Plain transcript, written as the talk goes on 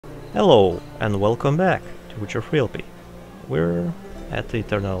Hello, and welcome back to Witcher 3 LP. We're at the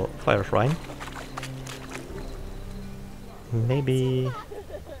Eternal Fire Shrine. Maybe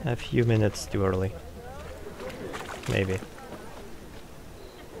a few minutes too early. Maybe.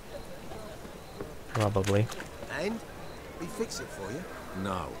 Probably. And? We fix it for you?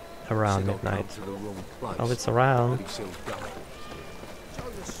 No. Around midnight. Oh, it's around.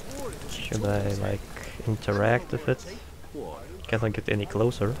 Should I, like, interact with it? Can't I get any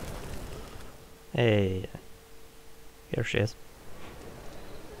closer? Hey. Here she is.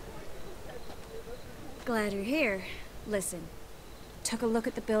 Glad you're here. Listen, took a look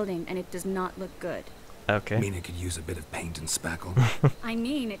at the building and it does not look good. Okay. Mina could use a bit of paint and spackle. I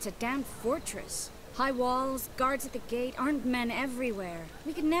mean, it's a damn fortress. High walls, guards at the gate, armed men everywhere.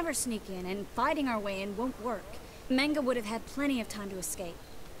 We could never sneak in, and fighting our way in won't work. Menge would have had plenty of time to escape.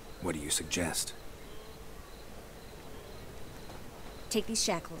 What do you suggest? Take these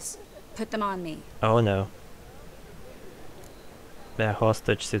shackles. Put them on me. Oh no. The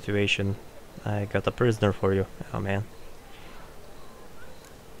hostage situation. I got a prisoner for you. Oh man.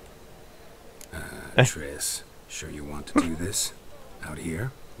 Triss, sure you want to do this? Out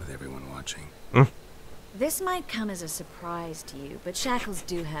here, with everyone watching? This might come as a surprise to you, but shackles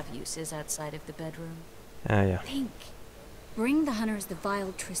do have uses outside of the bedroom. Yeah. Think. Bring the hunters the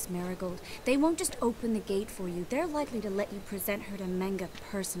vile Triss Marigold. They won't just open the gate for you. They're likely to let you present her to Menge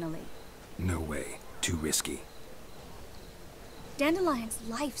personally. No way. Too risky. Dandelion's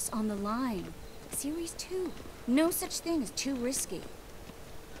life's on the line. Series 2. No such thing as too risky.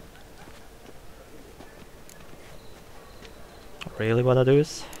 Really wanna do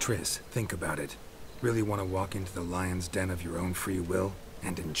this? Triss, think about it. Really want to walk into the lion's den of your own free will,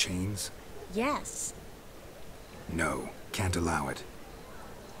 and in chains? Yes. No, can't allow it.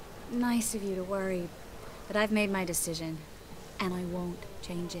 Nice of you to worry, but I've made my decision, and I won't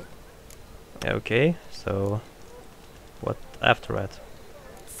change it. Okay, so what after that?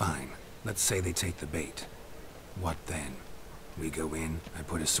 Fine. Let's say they take the bait. What then? We go in, I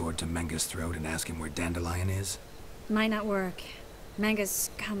put a sword to Menge's throat and ask him where Dandelion is? Might not work. Menge's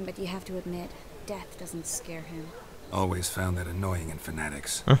scum, but you have to admit, death doesn't scare him. Always found that annoying in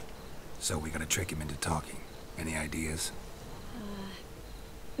fanatics. So we gotta trick him into talking. Any ideas?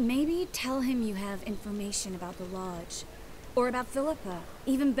 Maybe tell him you have information about the lodge. Or about Philippa.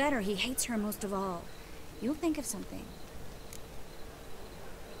 Even better, he hates her most of all. You'll think of something.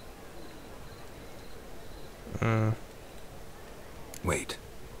 Wait.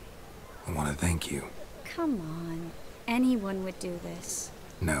 I want to thank you. Come on. Anyone would do this.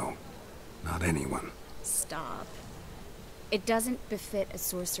 No, not anyone. Stop. It doesn't befit a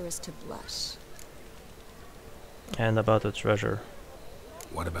sorceress to blush. And about the treasure.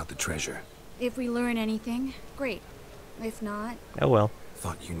 What about the treasure? If we learn anything, great. If not... Oh well.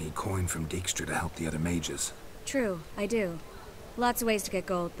 Thought you need coin from Dijkstra to help the other mages. True, I do. Lots of ways to get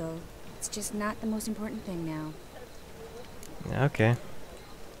gold, though. It's just not the most important thing now. Okay.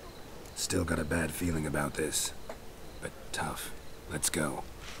 Still got a bad feeling about this. But tough. Let's go.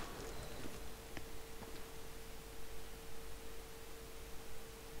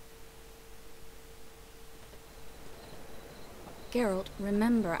 Geralt,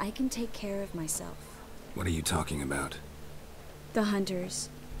 remember, I can take care of myself. What are you talking about? The hunters.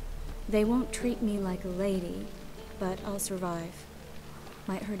 They won't treat me like a lady, but I'll survive.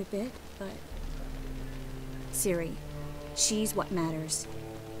 Might hurt a bit, but... Ciri, she's what matters.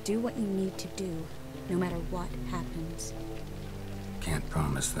 Do what you need to do, no matter what happens. Can't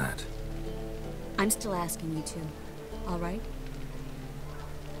promise that. I'm still asking you to, all right?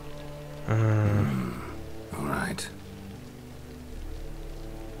 All right.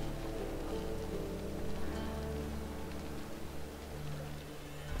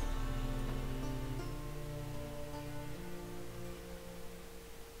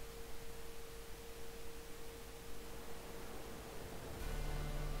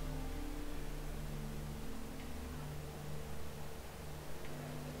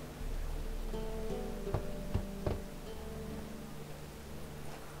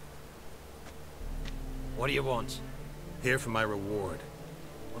 What do you want? Here for my reward.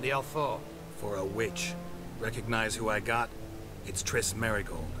 What the hell for? For a witch. Recognize who I got? It's Triss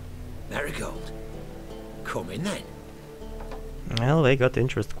Marigold. Marigold? Come in then. Well, they got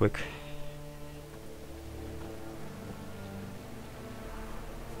interest quick.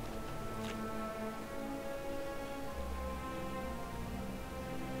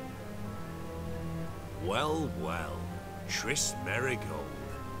 Well, well. Triss Marigold.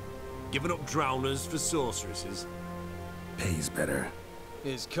 Giving up drowners for sorceresses? Pays better.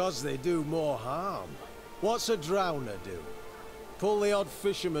 It's 'cause they do more harm. What's a drowner do? pull the odd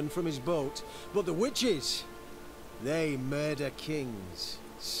fisherman from his boat. But the witches, they murder kings,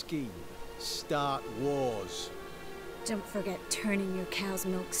 scheme, start wars. Don't forget turning your cow's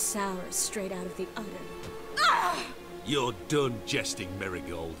milk sour straight out of the udder. You're done jesting,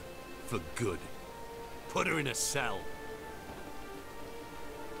 Marigold. For good. Put her in a cell.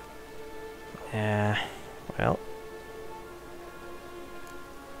 Well.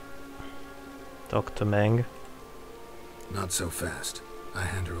 Talk to Menge. Not so fast. I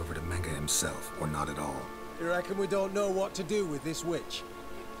hand her over to Menge himself, or not at all. You reckon we don't know what to do with this witch?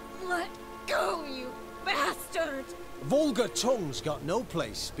 Let go, you bastard! Vulgar tongue's got no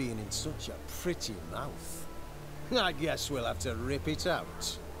place being in such a pretty mouth. I guess we'll have to rip it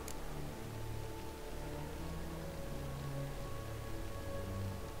out.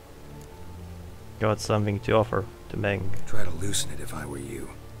 Got something to offer to Menge. Try to loosen it if I were you.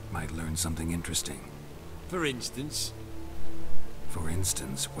 Might learn something interesting. For instance? For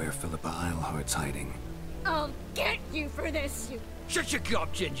instance, where Philippa Eilhart's hiding. I'll get you for this, you... Shut your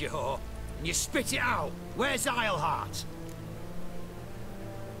gob, ginger whore, and you spit it out. Where's Eilhart?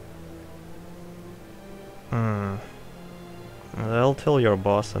 I'll tell your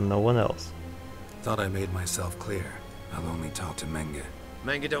boss and no one else. Thought I made myself clear. I'll only talk to Menge.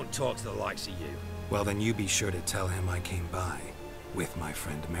 Menge don't talk to the likes of you. Well, then you be sure to tell him I came by. With my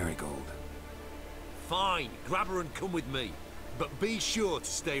friend Marigold. Fine, grab her and come with me. But be sure to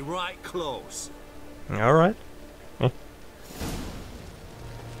stay right close. Alright.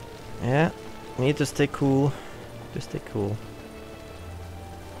 Yeah, need to stay cool. Just stay cool.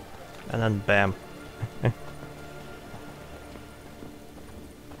 And then bam.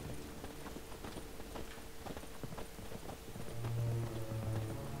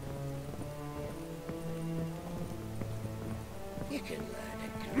 You can learn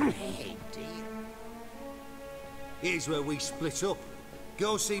a great deal. Here's where we split up.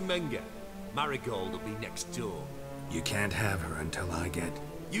 Go see Menge. Marigold will be next door. You can't have her until I get...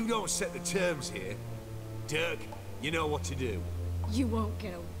 You don't set the terms here. Dirk, you know what to do. You won't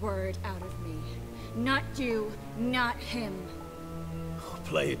get a word out of me. Not you, not him.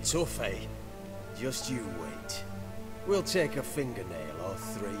 Play it tough, eh? Just you wait. We'll take a fingernail or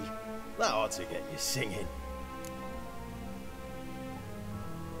three. That ought to get you singing.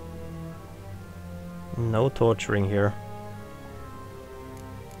 No torturing here.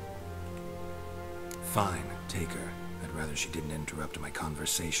 Fine, take her. I'd rather she didn't interrupt my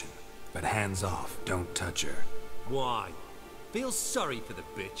conversation. But hands off, don't touch her. Why? Feel sorry for the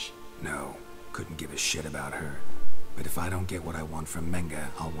bitch? No, couldn't give a shit about her. But if I don't get what I want from Menge,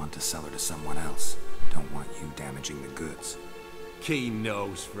 I'll want to sell her to someone else. Don't want you damaging the goods. Keen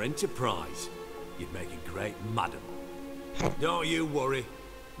nose for enterprise. You'd make a great madam. Don't you worry.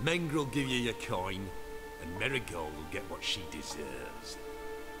 Menge will give you your coin, and Marigold will get what she deserves.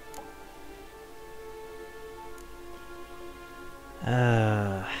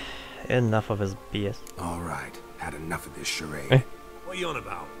 Enough of his BS. Alright, had enough of this charade. What are you on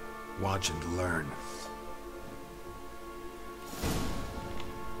about? Watch and learn.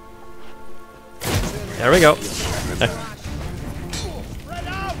 There we go.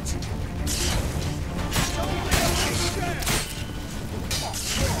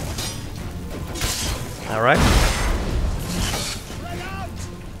 Alright.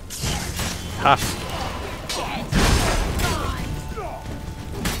 Ha.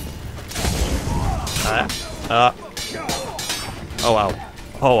 Oh wow.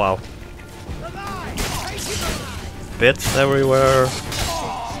 Oh wow. Bits everywhere.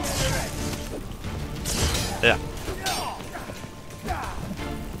 Yeah.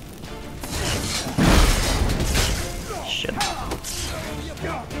 Shit.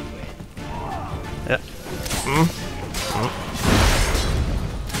 Yeah.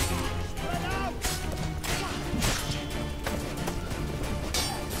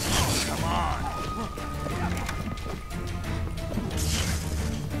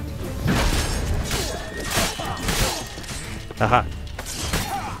 Aha.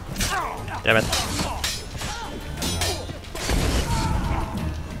 Damn it.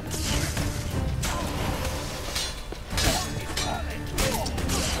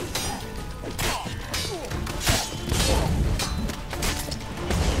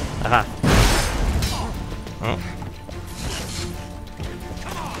 Aha.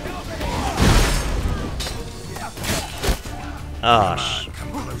 Ah,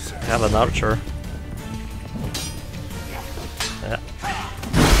 have an archer. Yeah.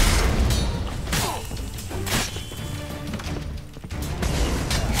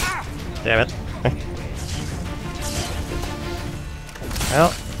 Damn it.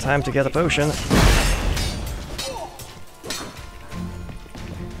 Well, time to get a potion.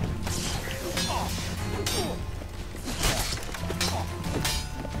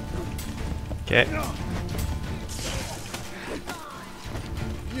 Okay.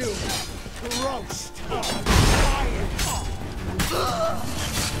 You roast.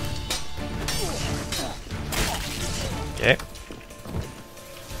 Okay.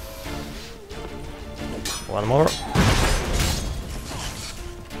 One more.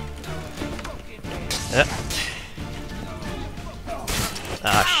 Yeah.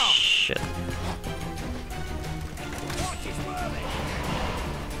 Ah, shit.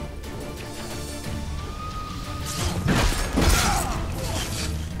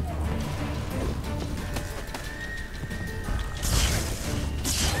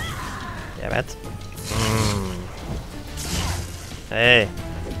 Damn it. Hey,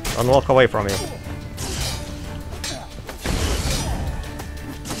 don't walk away from me.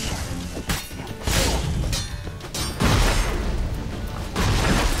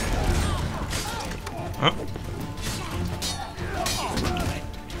 Huh?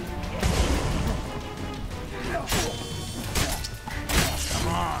 Come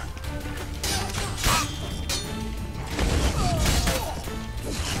on.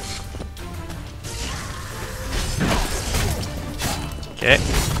 Okay.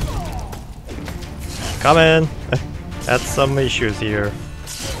 Come in. Had some issues here.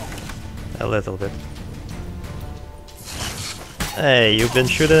 A little bit. Hey, you've been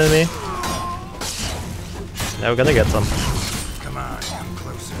shooting at me? Now we're gonna get some. Come on, come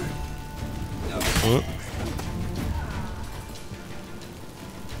closer. Mm.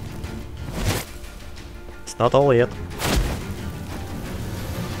 It's not all yet.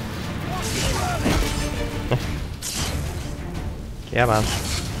 Yeah, man.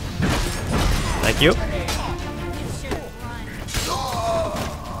 Thank you.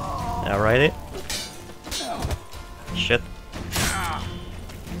 Alrighty. Shit.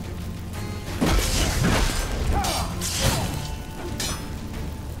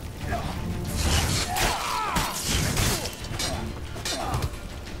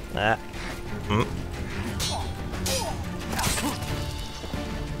 Ah. Mm.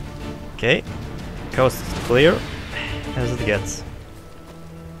 Okay. Coast is clear as it gets.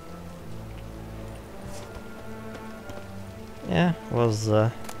 Yeah, was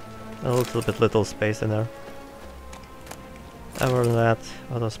a little space in there. Other than that,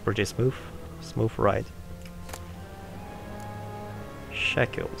 it was pretty smooth. Smooth ride.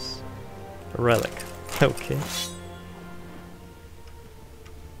 Shackles. Relic. Okay.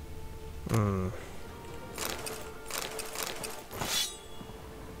 Hmm.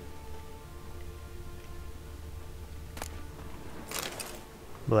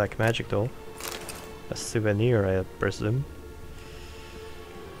 Black magic doll. A souvenir, I presume.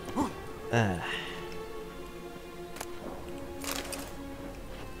 Ah.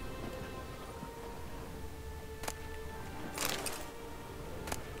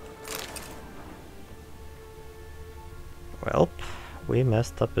 Well, we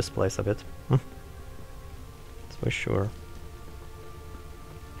messed up this place a bit. That's for sure.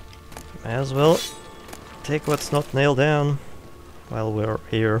 May as well take what's not nailed down while we're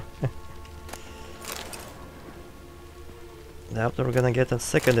here. Doubt we're gonna get a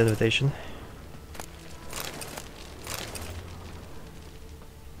second invitation.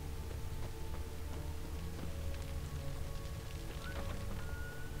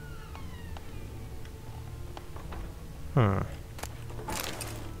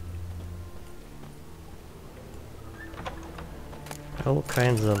 All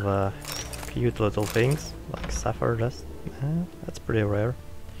kinds of cute little things, like sapphire dust. That's pretty rare.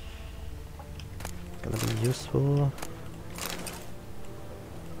 Gonna be useful.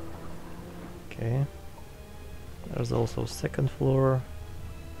 Okay. There's also second floor.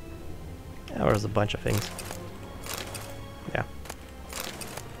 Yeah, there's a bunch of things. Yeah.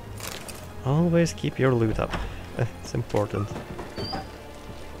 Always keep your loot up. It's important.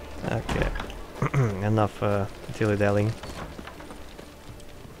 Okay. Enough dilly-dallying.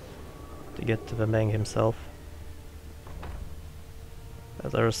 To get to the Menge himself.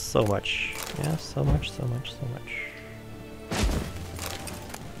 But there's so much. Yeah, so much.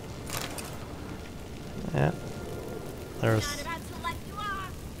 Yeah. There's...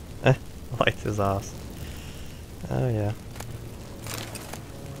 light his ass. Oh yeah.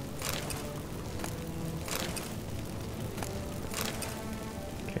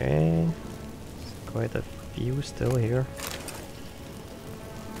 Okay. There's quite a few still here.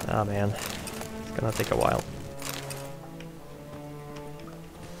 Ah man. It's gonna take a while.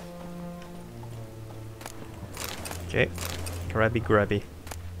 Okay. Grabby.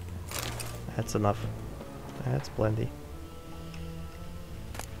 That's enough. That's plenty.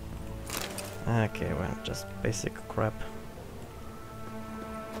 Okay, well, just basic crap.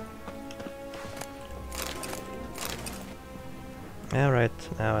 Alright,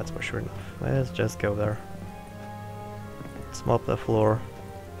 now that's for sure enough. Let's just go there. Let's mop the floor.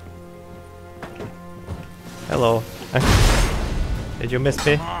 Hello. Did you miss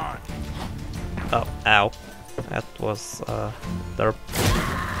me? Oh, ow. That was, derp.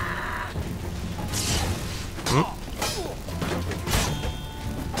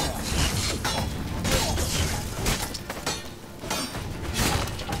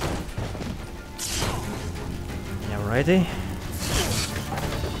 Alrighty.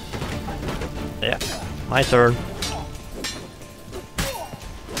 Yeah, my turn.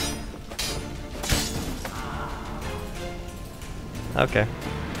 Okay.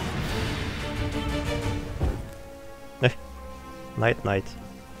 Night, night.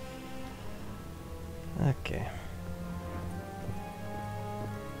 Okay.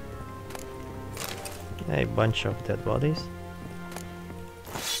 A bunch of dead bodies.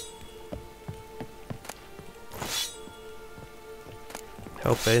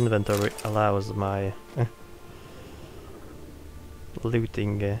 Hope the inventory allows my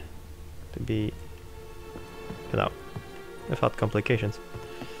looting to be, you know, without complications.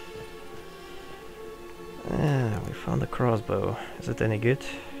 We found a crossbow. Is it any good?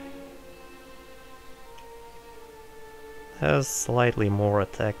 Has slightly more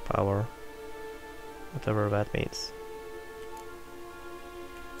attack power, whatever that means.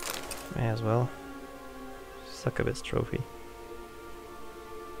 May as well. Succubus trophy.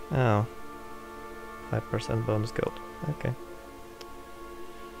 Oh. 5% bonus gold. Okay.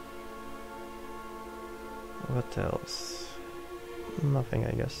 What else? Nothing,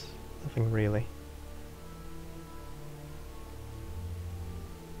 I guess. Nothing really.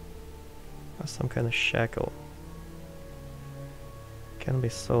 Some kind of shackle. Can be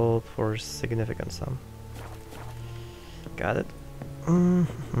sold for a significant sum. Got it.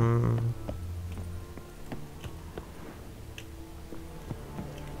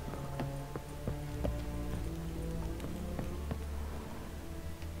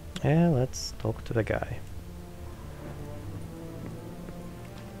 Yeah, let's talk to the guy.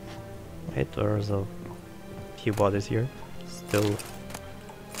 Wait, there's a few bodies here. Still.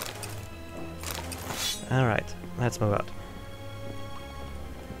 Alright, let's move out.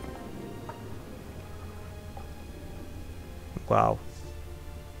 Wow.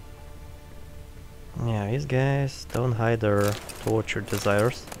 Yeah, these guys don't hide their torture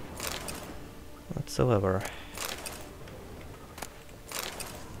desires whatsoever.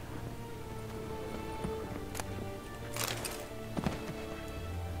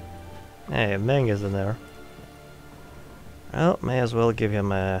 Hey, Menge is in there. Well, may as well give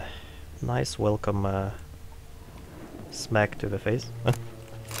him a nice welcome smack to the face.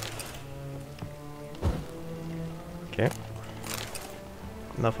 Okay.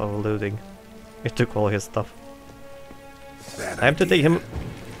 Enough of looting. He took all his stuff. Time to take him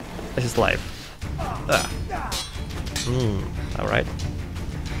his life. Alright.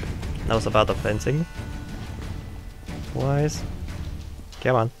 That was about the fencing. Wise.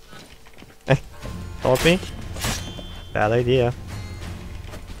 Come on. Help me? Bad idea.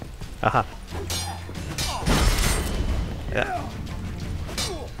 Aha. Yeah.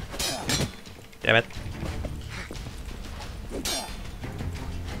 Damn it.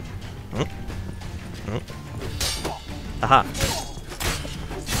 Aha.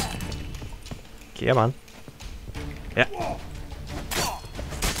 Come on. Yeah.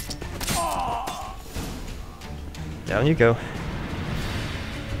 Down you go.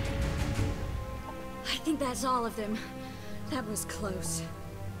 I think that's all of them. That was close.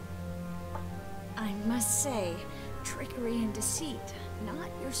 I must say, trickery and deceit, not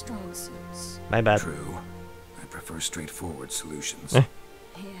your strong suits. My bad. True. I prefer straightforward solutions. Yeah.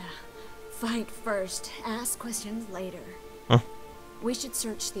 Fight first, ask questions later. We should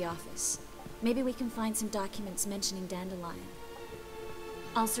search the office. Maybe we can find some documents mentioning Dandelion.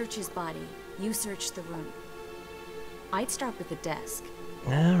 I'll search his body. You search the room. I'd start with the desk.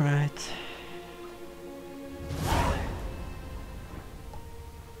 Alright.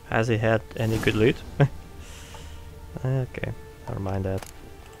 Has he had any good loot? Okay, never mind that.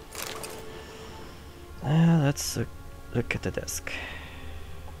 Let's look at the desk.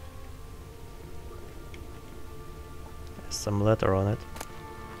 There's some letter on it.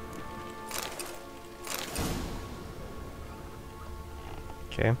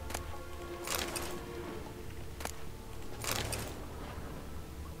 Okay.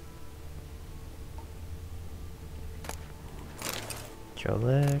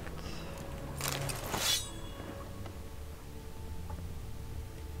 Collect.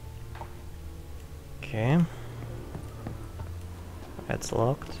 Okay. That's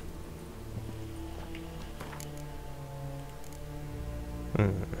locked.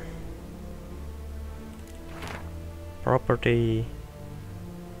 Property.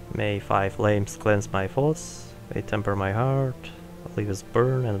 May 5 flames cleanse my thoughts. They temper my heart. Leave us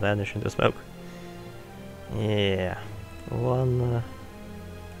burn and vanish into smoke. Yeah. One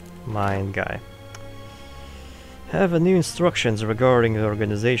mind guy. Have a new instructions regarding the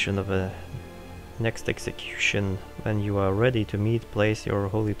organization of a next execution. When you are ready to meet, place your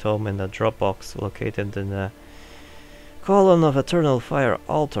holy tome in a drop box located in the column of eternal fire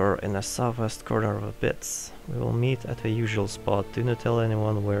altar in the southwest corner of Abyss. We will meet at the usual spot. Do not tell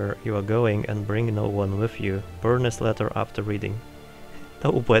anyone where you are going and bring no one with you. Burn this letter after reading.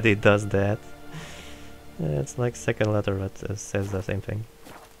 Nobody does that. It's like second letter that says the same thing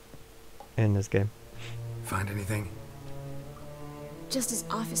in this game. Find anything? Just his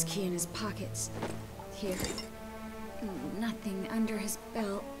office key in his pockets. Here. Nothing under his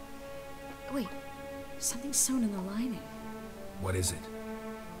belt. Wait, something sewn in the lining. What is it?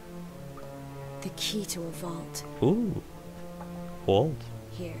 The key to a vault. Ooh. Vault.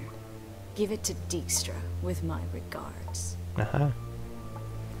 Here. Give it to Dijkstra with my regards. Aha.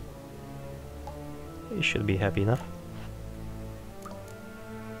 You should be happy enough.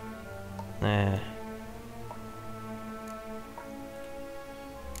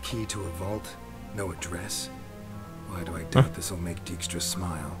 Key to a vault? No address? Why do I doubt this'll make Dijkstra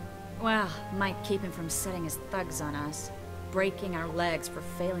smile? Well, might keep him from setting his thugs on us. Breaking our legs for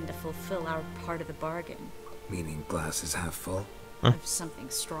failing to fulfill our part of the bargain. Meaning glass is half full? Of something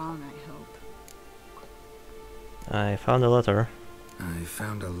strong, I hope. I found a letter. I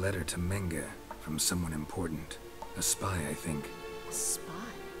found a letter to Menge from someone important. A spy, I think. A spy?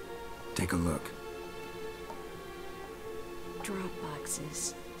 Take a look. Drop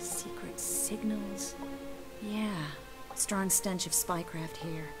boxes. Secret signals. Yeah. Strong stench of spycraft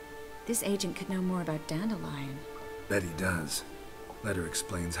here. This agent could know more about Dandelion. Bet he does. Letter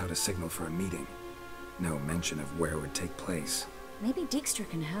explains how to signal for a meeting. No mention of where it would take place. Maybe Dijkstra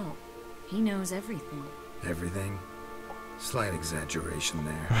can help. He knows everything. Everything? Slight exaggeration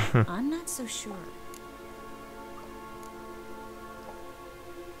there. I'm not so sure.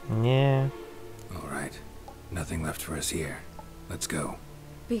 Yeah. Alright. Nothing left for us here. Let's go.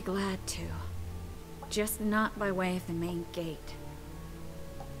 Be glad to. Just not by way of the main gate.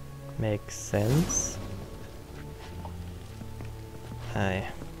 Makes sense. Aye.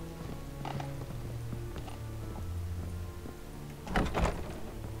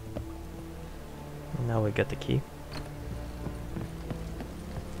 Now we got the key.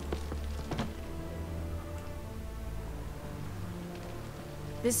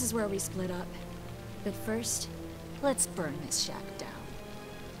 This is where we split up. But first, let's burn this shack down.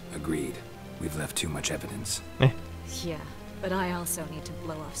 Agreed. We've left too much evidence. Yeah, but I also need to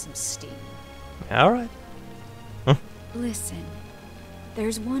blow off some steam. Alright. Listen,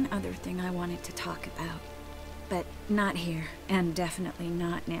 there's one other thing I wanted to talk about. But not here, and definitely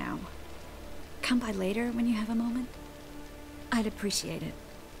not now. Come by later when you have a moment? I'd appreciate it.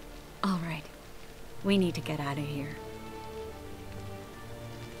 Alright. We need to get out of here.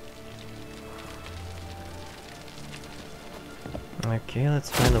 Okay,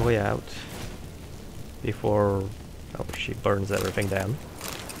 let's find a way out. Before... oh, she burns everything down.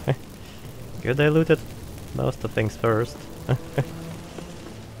 Good, I looted most of things first.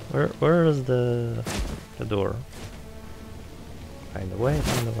 Where is the door? Find a way,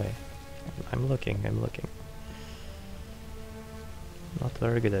 find a way. I'm looking. Not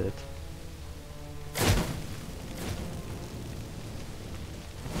very good at it.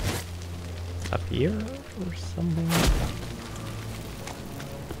 Up here or something?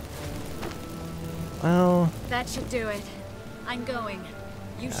 Well... that should do it. I'm going.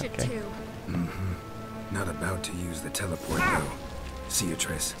 You should too. Mm-hmm. Not about to use the teleport though. See you,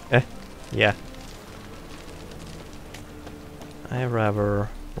 Triss. Yeah. I rather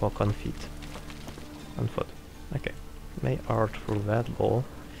walk on feet. On foot. Okay. May art through that ball.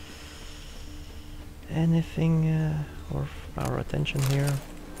 Anything worth our attention here?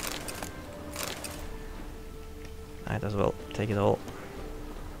 Might as well take it all.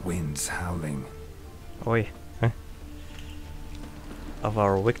 Winds howling. Oi. Of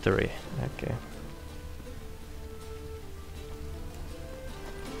our victory. Okay.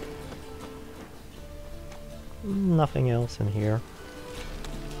 Nothing else in here.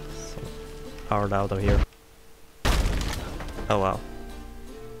 So hard out of here. Oh wow.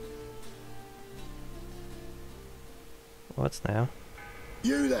 What's now?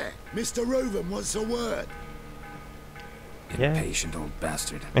 You there, Mr. Reuven wants a word. Yeah. Impatient old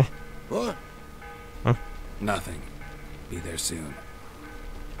bastard. What? Nothing. Be there soon.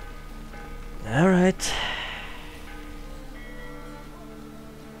 Alright.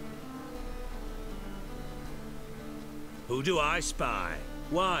 Who do I spy?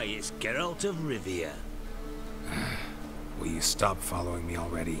 Why, it's Geralt of Rivia. Will you stop following me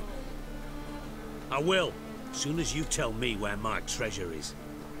already? I will, soon as you tell me where my treasure is.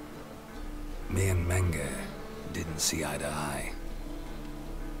 Me and Menge didn't see eye to eye.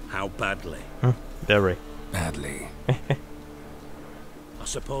 How badly? Very. Badly. I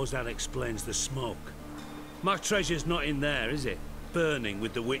suppose that explains the smoke. My treasure's not in there, is it? Burning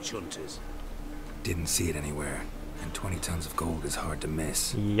with the witch hunters. Didn't see it anywhere. And 20 tons of gold is hard to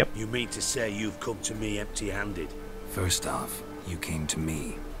miss. Yep. You mean to say you've come to me empty-handed? First off, you came to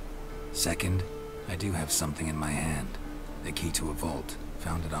me. Second, I do have something in my hand. The key to a vault,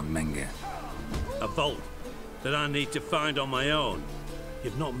 found it on Menge. A vault that I need to find on my own.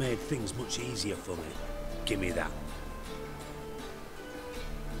 You've not made things much easier for me. Give me that.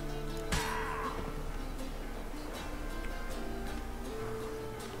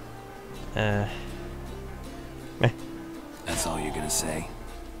 That's all you're gonna say?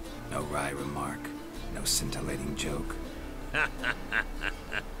 No wry remark, no scintillating joke.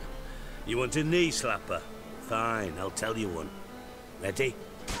 You want a knee slapper? Fine, I'll tell you one. Ready?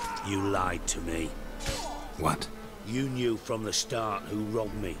 You lied to me. What? You knew from the start who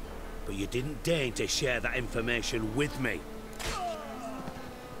robbed me, but you didn't deign to share that information with me.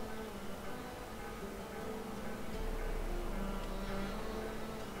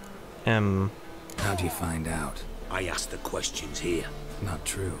 How'd you find out? I asked the questions here. Not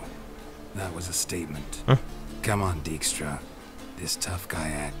true. That was a statement. Huh? Come on, Dijkstra. This tough guy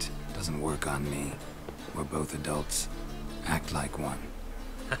act doesn't work on me. We're both adults. Act like one.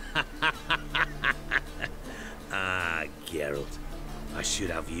 Ah, Geralt. I should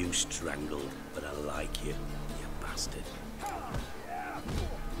have you strangled, but I like you, you bastard.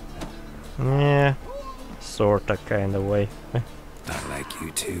 Yeah. Sorta, kinda way. I like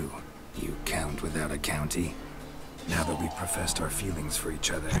you too. You count without a county. Now that we've professed our feelings for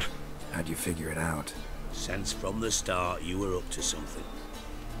each other, how'd you figure it out? Since from the start you were up to something.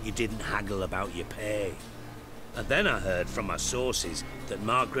 You didn't haggle about your pay. And then I heard from my sources that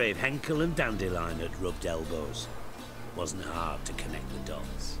Margrave Henkel and Dandelion had rubbed elbows. Wasn't hard to connect the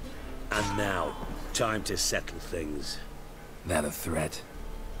dots. And now, time to settle things. That a threat?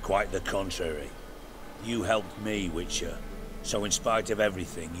 Quite the contrary. You helped me, Witcher. So in spite of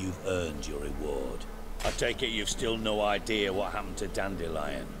everything, you've earned your reward. I take it you've still no idea what happened to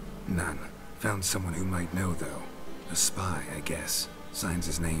Dandelion. None. Found someone who might know, though. A spy, I guess. Signs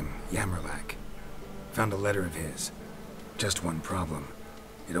his name, Yammerlak. Found a letter of his. Just one problem.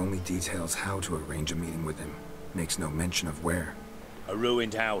 It only details how to arrange a meeting with him. Makes no mention of where. A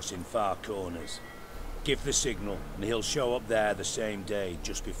ruined house in Far Corners. Give the signal, and he'll show up there the same day,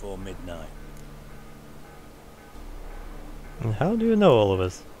 just before midnight. And how do you know all of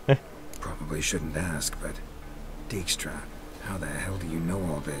this? Probably shouldn't ask, but... Dijkstra, how the hell do you know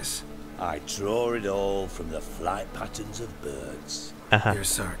all this? I draw it all from the flight patterns of birds. Your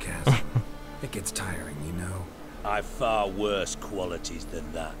sarcasm. It gets tiring, you know. I've far worse qualities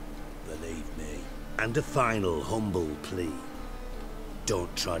than that, believe me. And a final humble plea.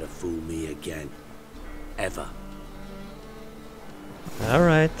 Don't try to fool me again. Ever.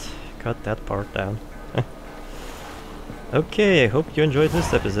 Alright, cut that part down. Okay, I hope you enjoyed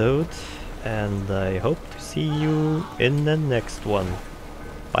this episode, and I hope to see you in the next one.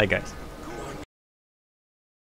 Bye guys.